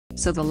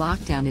So the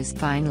lockdown is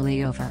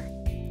finally over.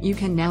 You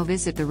can now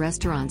visit the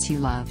restaurants you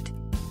loved.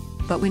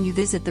 But when you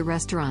visit the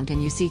restaurant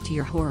and you see to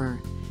your horror,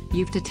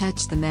 you've to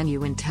touch the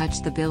menu and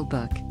touch the bill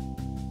book.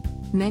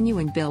 Menu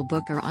and bill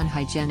book are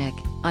unhygienic,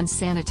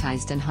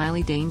 unsanitized and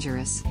highly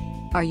dangerous.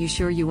 Are you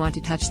sure you want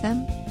to touch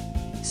them?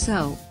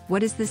 So,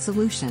 what is the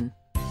solution?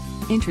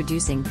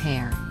 Introducing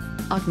peAR,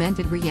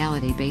 augmented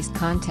reality-based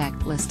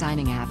contactless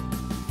dining app.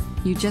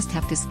 You just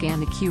have to scan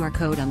the QR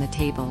code on the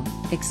table,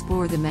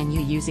 explore the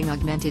menu using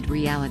augmented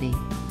reality.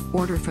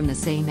 Order from the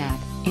same app,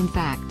 in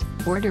fact,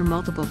 order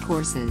multiple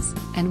courses,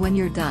 and when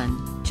you're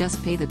done,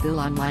 just pay the bill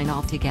online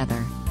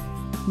altogether.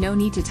 No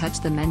need to touch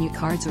the menu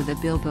cards or the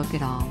bill book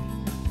at all.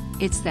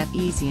 It's that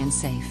easy and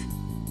safe.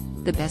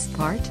 The best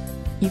part?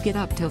 You get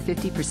up to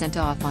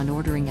 50% off on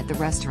ordering at the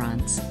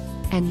restaurants.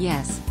 And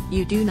yes,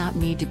 you do not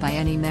need to buy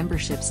any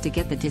memberships to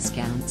get the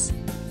discounts.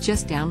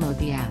 Just download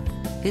the app,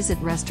 visit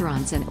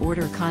restaurants and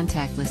order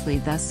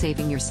contactlessly, thus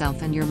saving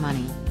yourself and your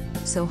money.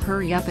 So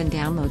hurry up and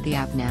download the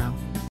app now.